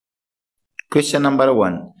Question number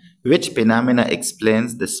 1. Which phenomena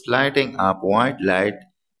explains the splitting of white light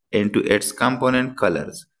into its component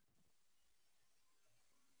colors?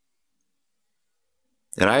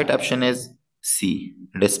 The right option is C.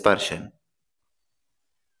 Dispersion.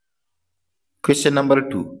 Question number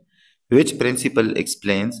 2. Which principle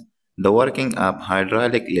explains the working of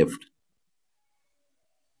hydraulic lift?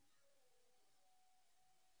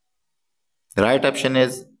 The right option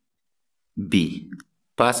is B.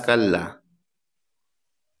 Pascal law.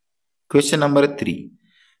 Question number 3.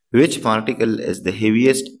 Which particle is the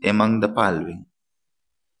heaviest among the following?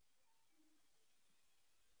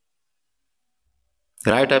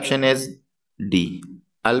 The right option is D.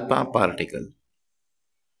 Alpha particle.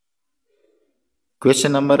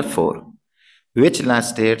 Question number 4. Which law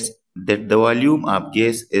states that the volume of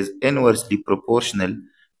gas is inversely proportional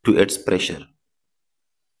to its pressure?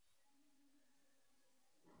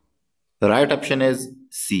 The right option is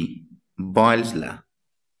C. Boyle's law.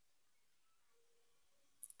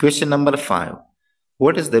 Question number 5.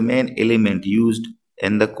 What is the main element used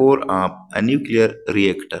in the core of a nuclear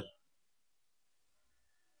reactor?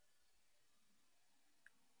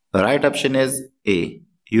 The right option is A.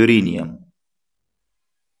 Uranium.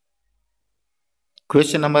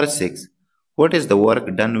 Question number 6. What is the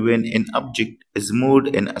work done when an object is moved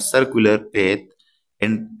in a circular path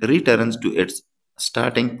and returns to its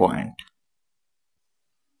starting point?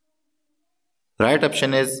 Right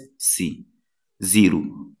option is C.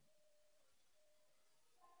 0.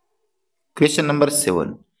 Question number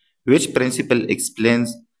 7. Which principle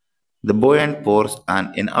explains the buoyant force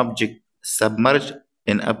on an object submerged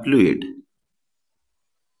in a fluid?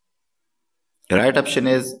 Right option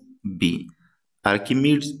is B.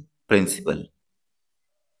 Archimedes' principle.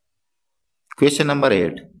 Question number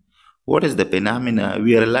 8. What is the phenomena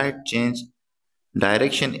where light changes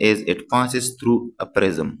direction as it passes through a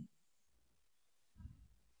prism?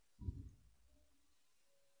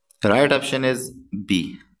 The right option is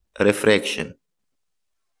B. Refraction.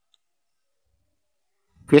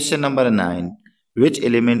 Question number 9. Which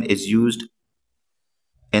element is used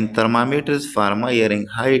in thermometers for measuring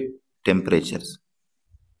high temperatures?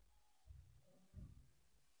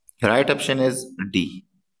 The right option is D.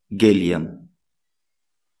 Gallium.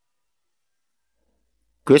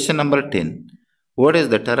 Question number 10. What is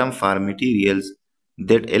the term for materials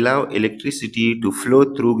that allow electricity to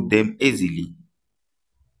flow through them easily?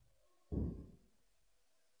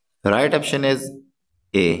 The right option is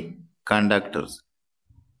A. Conductors.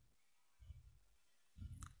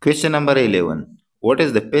 Question number 11. What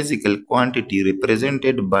is the physical quantity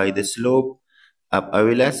represented by the slope of a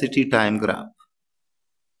velocity time graph?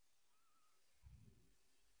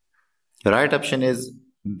 The right option is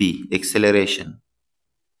B. Acceleration.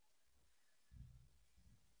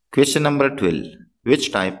 Question number 12.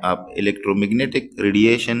 Which type of electromagnetic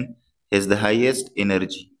radiation has the highest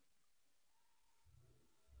energy?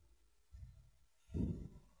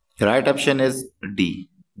 The right option is D.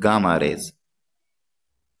 Gamma rays.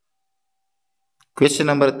 Question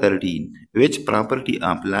number 13. Which property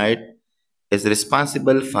of light is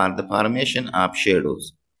responsible for the formation of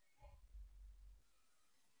shadows?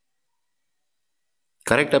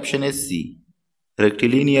 Correct option is C.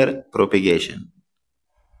 Rectilinear propagation.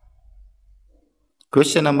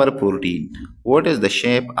 Question number 14. What is the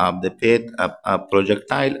shape of the path of a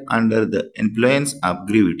projectile under the influence of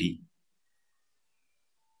gravity?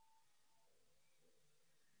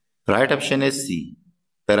 Right option is C.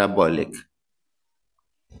 Parabolic.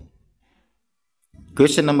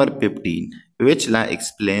 Question number 15. Which law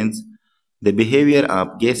explains the behavior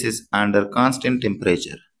of gases under constant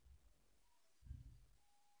temperature?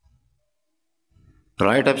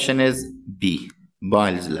 Right option is B.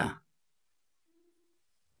 Boyle's law.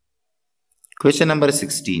 Question number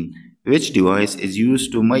 16. Which device is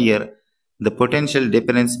used to measure the potential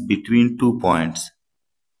difference between 2 points?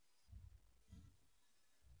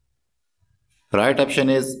 Right option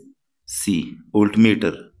is C.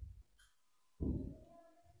 Voltmeter.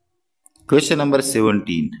 Question number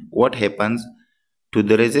 17. What happens to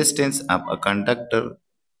the resistance of a conductor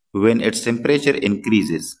when its temperature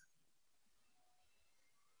increases?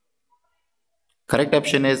 Correct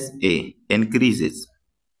option is A. Increases.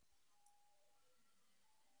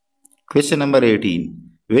 Question number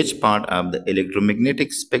 18. Which part of the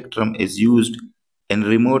electromagnetic spectrum is used in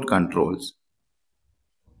remote controls?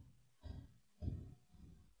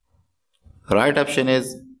 Right option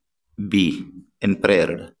is B.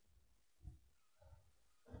 Infrared.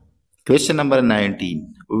 Question number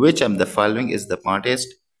 19. Which of the following is the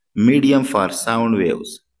hottest medium for sound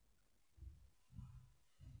waves?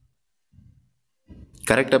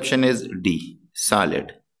 Correct option is D.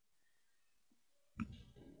 Solid.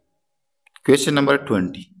 Question number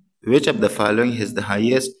 20. Which of the following has the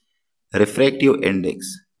highest refractive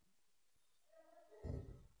index?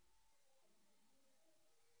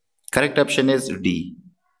 Correct option is D.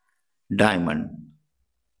 Diamond.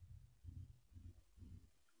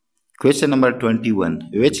 Question number 21.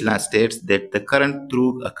 Which law states that the current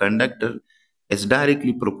through a conductor is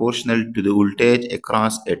directly proportional to the voltage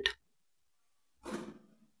across it?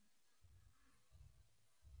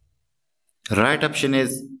 Right option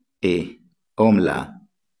is A. Ohm law.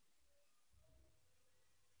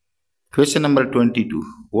 Question number 22.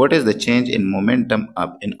 What is the change in momentum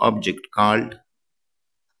of an object called?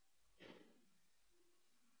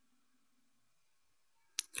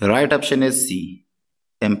 Right option is C.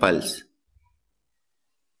 Impulse.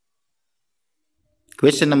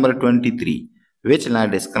 Question number 23. Which law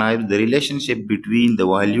describes the relationship between the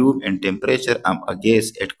volume and temperature of a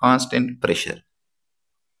gas at constant pressure?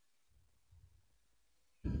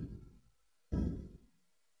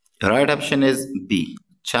 Right option is B.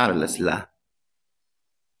 Charles' law.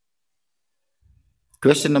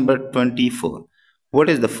 Question number 24. What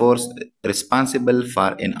is the force responsible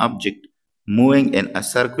for an object moving in a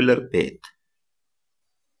circular path?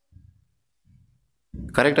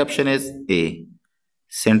 Correct option is A.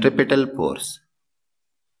 Centripetal force.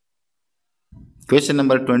 Question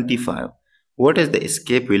number 25. What is the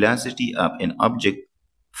escape velocity of an object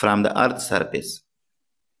from the Earth's surface?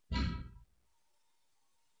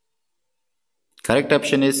 Correct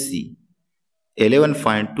option is C.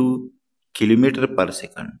 11.2 km per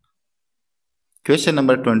second. Question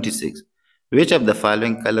number 26. Which of the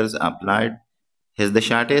following colors of light has the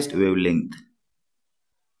shortest wavelength?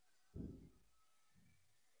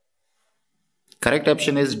 Correct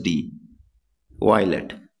option is D.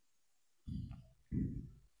 Violet.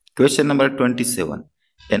 Question number 27.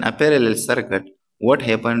 In a parallel circuit, what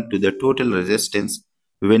happened to the total resistance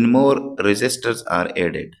when more resistors are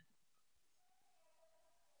added?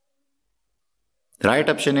 The right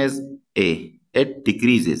option is A. It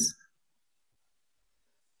decreases.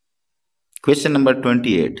 Question number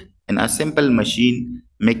 28. In a simple machine,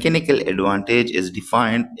 mechanical advantage is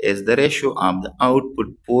defined as the ratio of the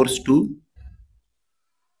output force to.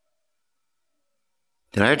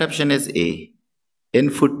 The right option is A.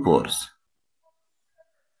 Input force.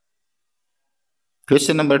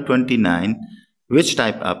 Question number 29. Which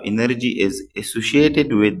type of energy is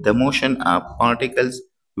associated with the motion of particles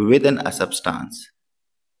within a substance?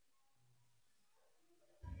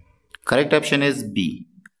 Correct option is B.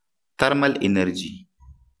 Thermal energy.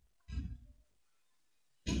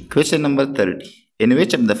 Question number 30. In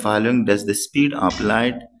which of the following does the speed of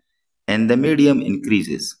light and the medium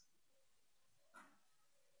increases?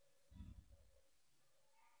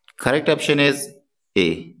 Correct option is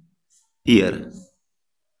A. Here.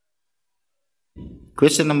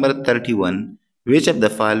 Question number 31. Which of the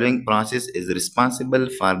following process is responsible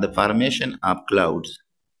for the formation of clouds?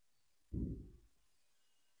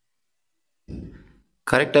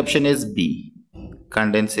 Correct option is B.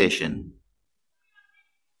 Condensation.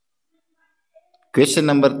 Question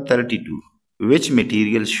number 32. Which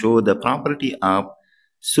materials show the property of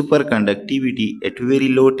superconductivity at very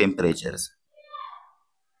low temperatures?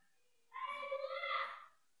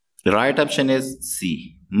 The right option is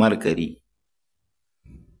C. Mercury.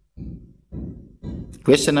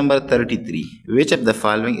 Question number 33. Which of the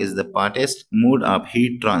following is the fastest mode of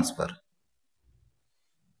heat transfer?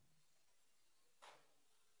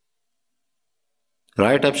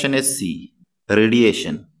 Right option is C.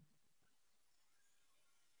 Radiation.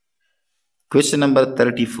 Question number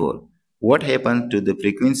 34. What happens to the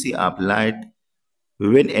frequency of light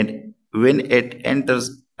when it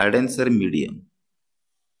enters a denser medium?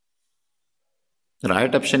 The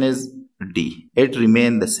right option is D. It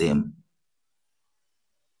remains the same.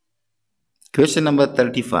 Question number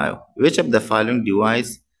 35. Which of the following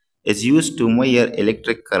device is used to measure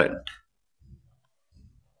electric current?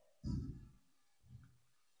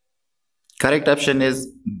 Correct option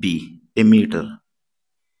is B. A meter.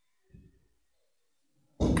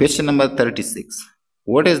 Question number 36.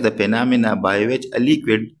 What is the phenomena by which a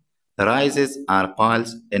liquid rises or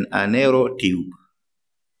falls in a narrow tube?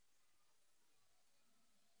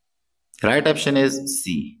 Right option is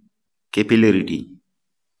C. Capillarity.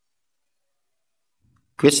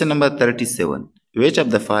 Question number 37. Which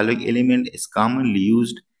of the following element is commonly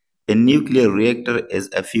used in nuclear reactor as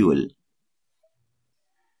a fuel?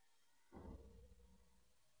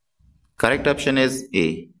 Correct option is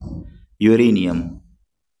A. Uranium.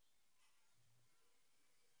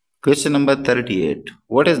 Question number 38.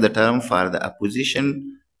 What is the term for the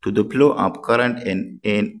opposition to the flow of current in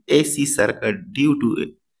an AC circuit due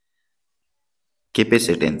to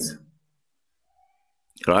capacitance?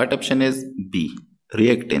 Right option is B.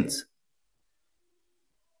 Reactance.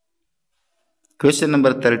 Question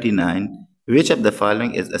number 39. Which of the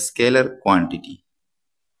following is a scalar quantity?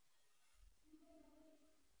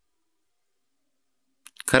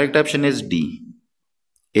 Correct option is D.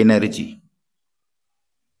 Energy.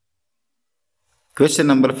 Question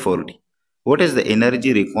number 40. What is the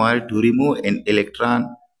energy required to remove an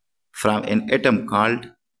electron from an atom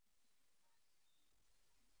called?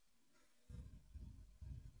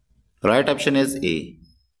 Right option is A.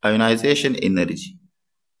 Ionization energy.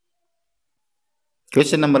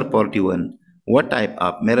 Question number 41. What type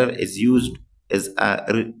of mirror is used as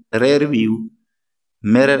a rear view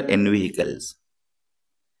mirror in vehicles?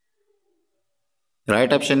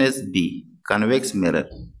 Right option is B. Convex mirror.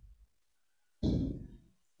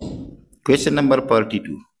 Question number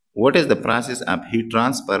 42. What is the process of heat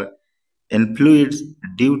transfer in fluids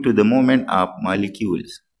due to the movement of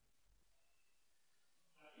molecules?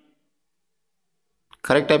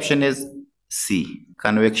 Correct option is C.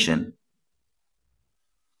 Convection.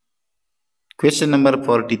 Question number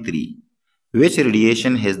 43. Which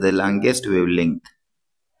radiation has the longest wavelength?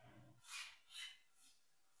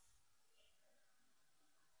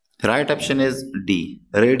 Right option is D.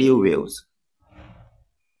 Radio waves.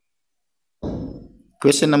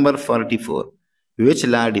 Question number 44. Which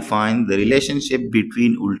law defines the relationship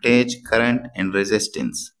between voltage, current, and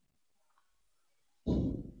resistance?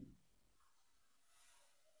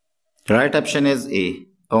 Right option is A.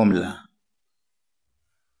 Ohm law.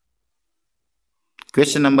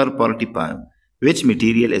 Question number 45. Which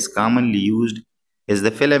material is commonly used as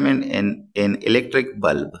the filament in an electric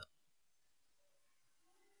bulb?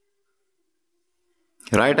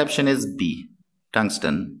 Right option is B.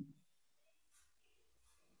 Tungsten.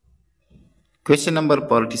 Question number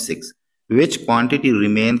 46. Which quantity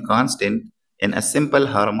remain constant in a simple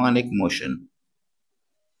harmonic motion?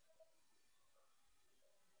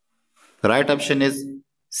 Right option is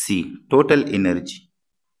C. Total energy.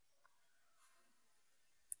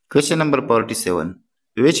 Question number 47.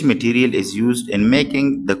 Which material is used in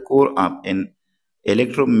making the core of an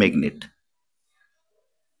electromagnet?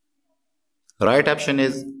 Right option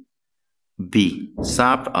is B.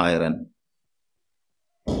 Soft iron.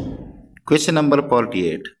 Question number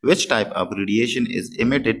 48. Which type of radiation is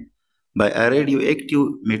emitted by a radioactive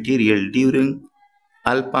material during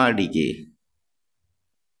alpha decay?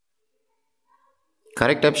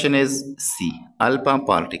 Correct option is C. Alpha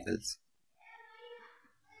particles.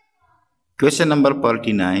 Question number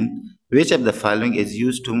 49. Which of the following is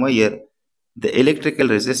used to measure the electrical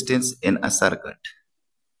resistance in a circuit?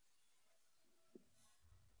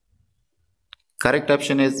 Correct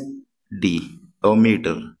option is D.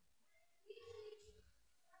 Ohmmeter.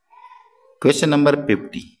 Question number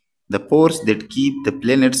 50. The force that keep the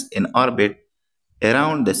planets in orbit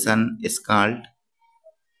around the sun is called?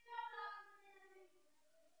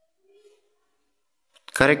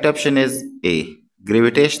 Correct option is A.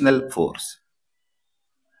 Gravitational force.